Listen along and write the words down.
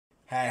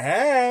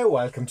Hey,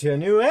 welcome to a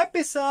new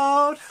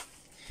episode.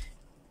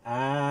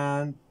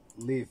 And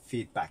leave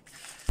feedback.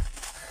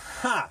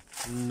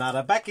 Not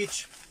a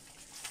package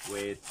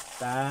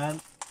with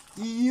an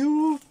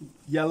EU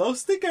yellow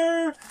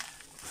sticker.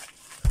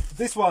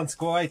 This one's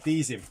quite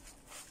easy.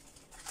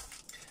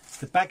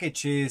 The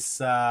package is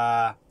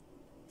 100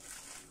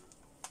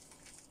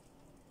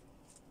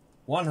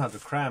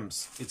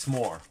 grams. It's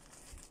more.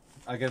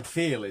 I can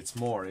feel it's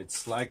more.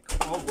 It's like,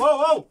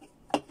 whoa.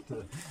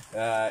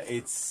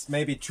 It's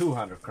maybe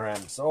 200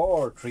 grams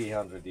or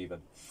 300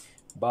 even.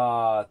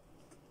 But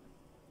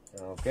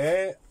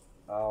okay,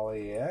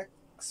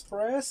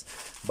 Aliexpress.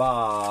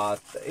 But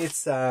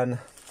it's I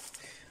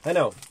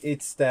know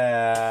it's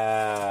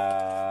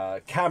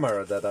the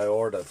camera that I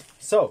ordered.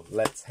 So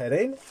let's head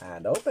in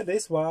and open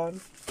this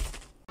one.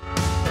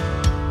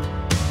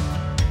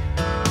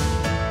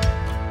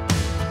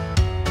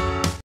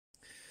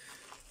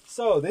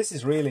 So this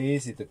is really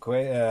easy to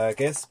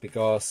guess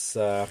because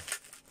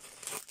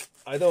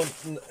I don't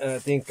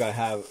think I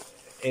have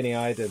any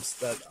items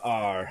that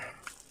are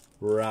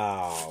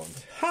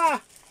round.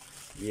 Ha!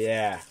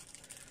 Yeah.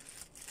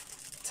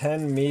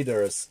 10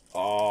 meters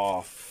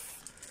of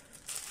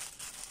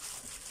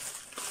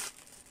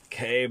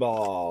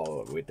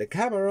cable with the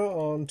camera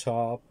on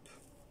top.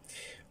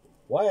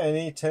 Why I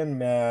need 10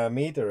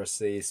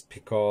 meters is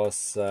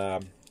because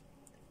I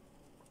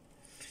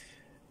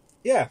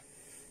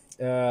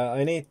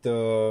need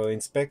to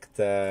inspect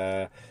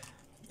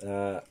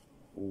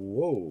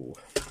whoa,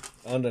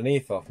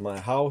 underneath of my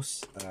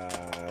house,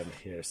 and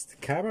here's the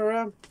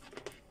camera.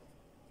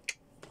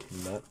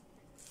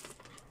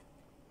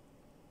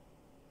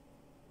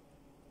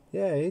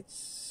 Yeah,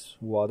 it's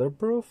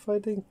waterproof, I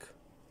think.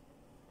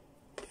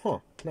 Huh,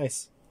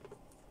 nice.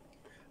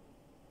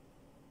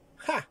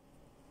 Ha!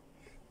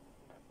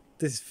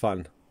 This is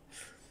fun.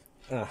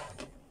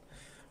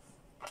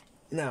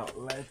 Now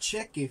let's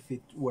check if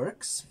it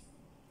works.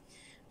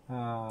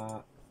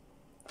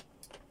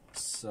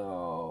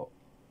 So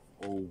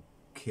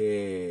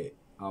okay.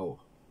 Oh,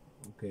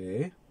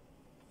 okay.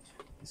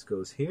 This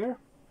goes here.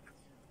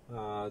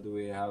 Do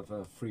we have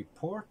a free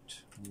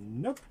port?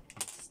 Nope.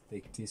 Let's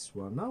take this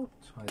one out.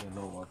 I don't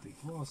know what it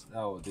was.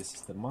 Oh, this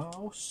is the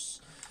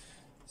mouse.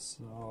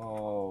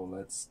 So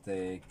let's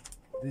take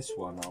this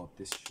one out.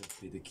 This should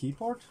be the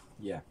keyboard.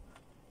 Yeah.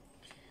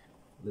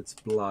 Let's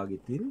plug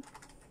it in.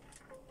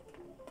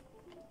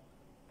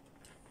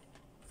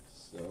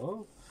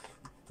 So,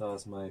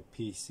 does my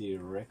PC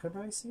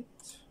recognize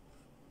it?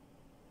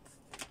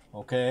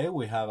 Okay,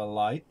 we have a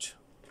light.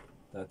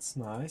 That's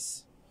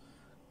nice.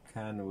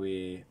 Can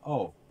we...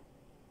 Oh.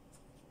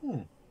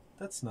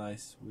 That's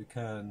nice. We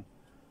can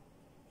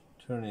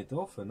turn it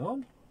off and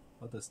on.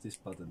 What does this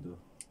button do?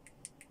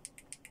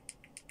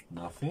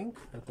 Nothing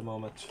at the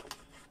moment.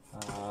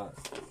 Do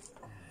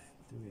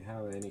we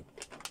have any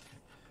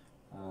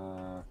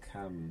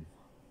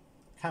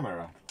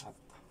camera app?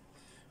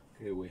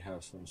 Okay, we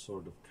have some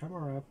sort of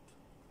camera app.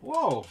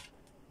 Whoa!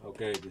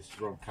 Okay, this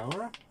is wrong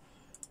camera.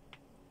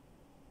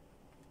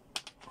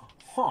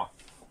 Huh.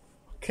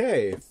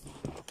 Okay.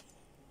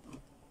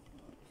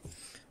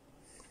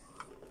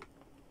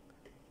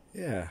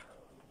 Yeah.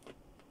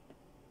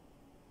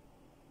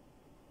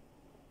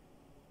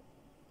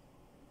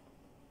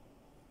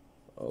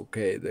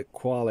 Okay, the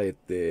quality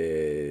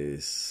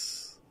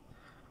is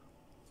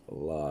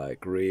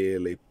like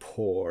really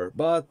poor,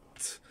 but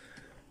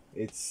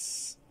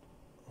it's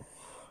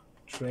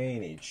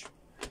drainage.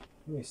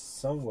 We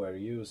somewhere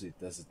use it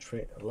as a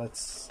train.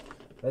 Let's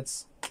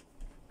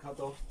cut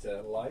off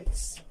the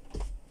lights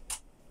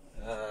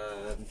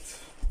and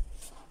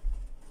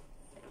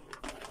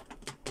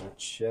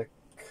let's check.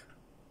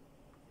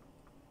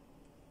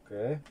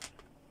 Okay,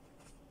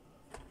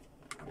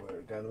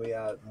 where can we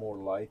add more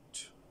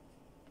light?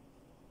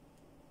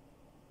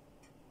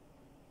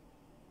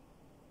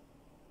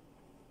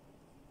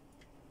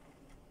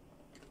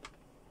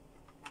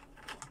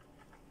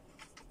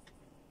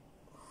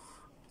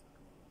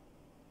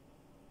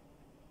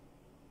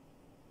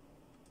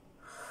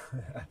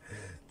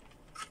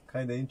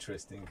 Kind of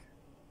interesting.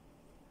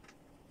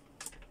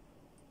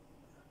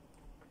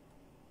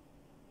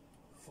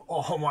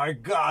 Oh my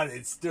god,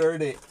 it's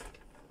dirty.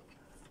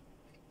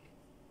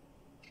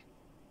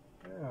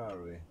 Where are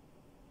we?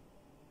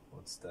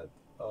 What's that?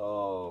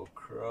 Oh,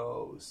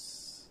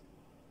 crows.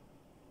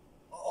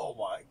 Oh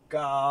my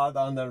god,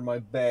 under my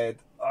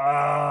bed.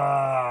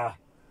 Ah!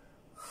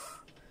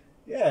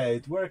 Yeah,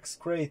 it works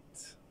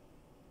great.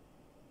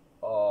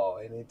 Oh,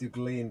 I need to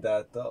clean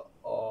that.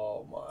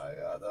 Oh my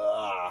god.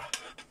 Ah.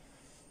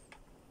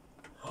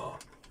 Oh,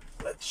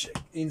 let's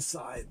check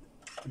inside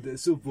the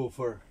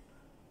subwoofer.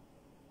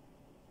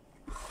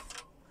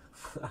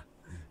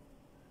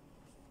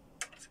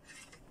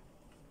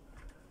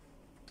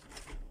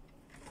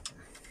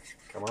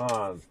 Come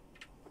on.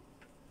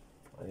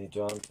 I need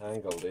to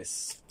untangle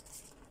this.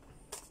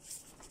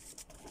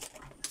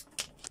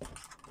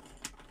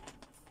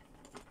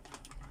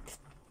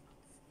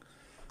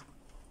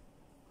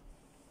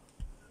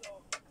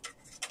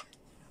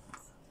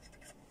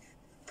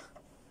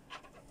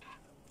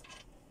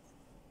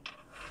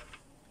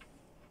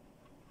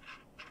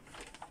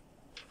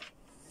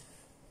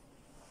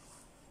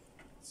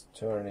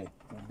 turn it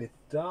a bit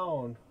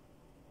down,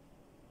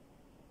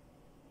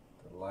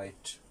 the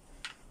light.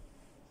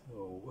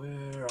 So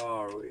where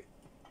are we?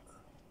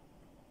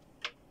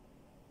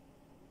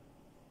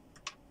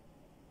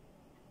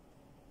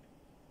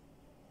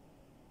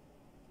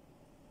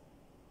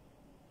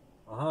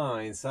 Aha,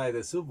 inside the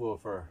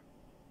subwoofer.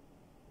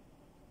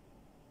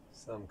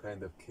 Some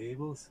kind of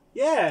cables.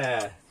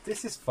 Yeah,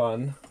 this is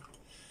fun.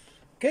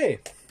 Okay,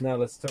 now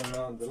let's turn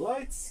on the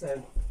lights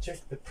and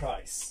check the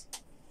price.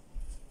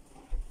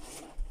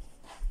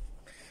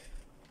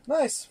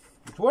 Nice,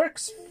 it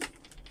works.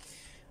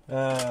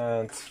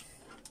 And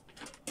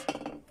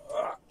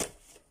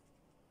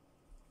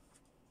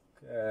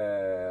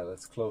okay,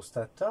 let's close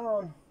that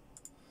down.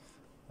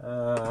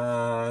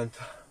 And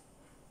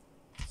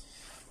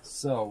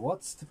so,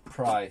 what's the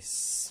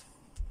price?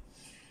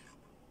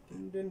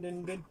 Dun, dun,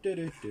 dun, dun,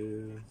 dun,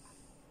 dun.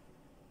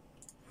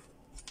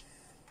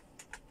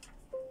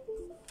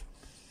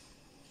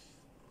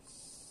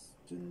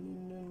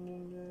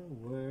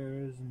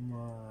 Where's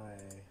my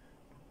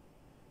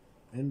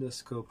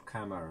endoscope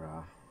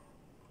camera?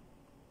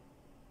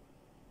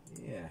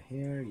 Yeah,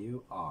 here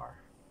you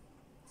are.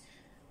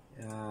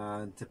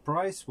 And the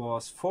price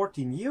was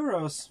 14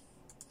 euros,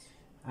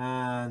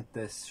 and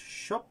the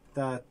shop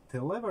that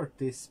delivered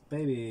this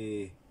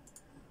baby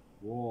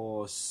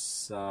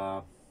was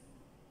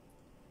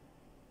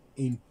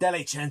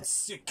Intelligent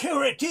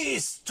Security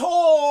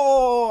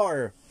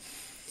Store.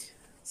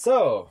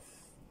 So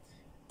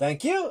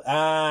thank you,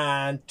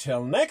 and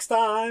till next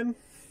time.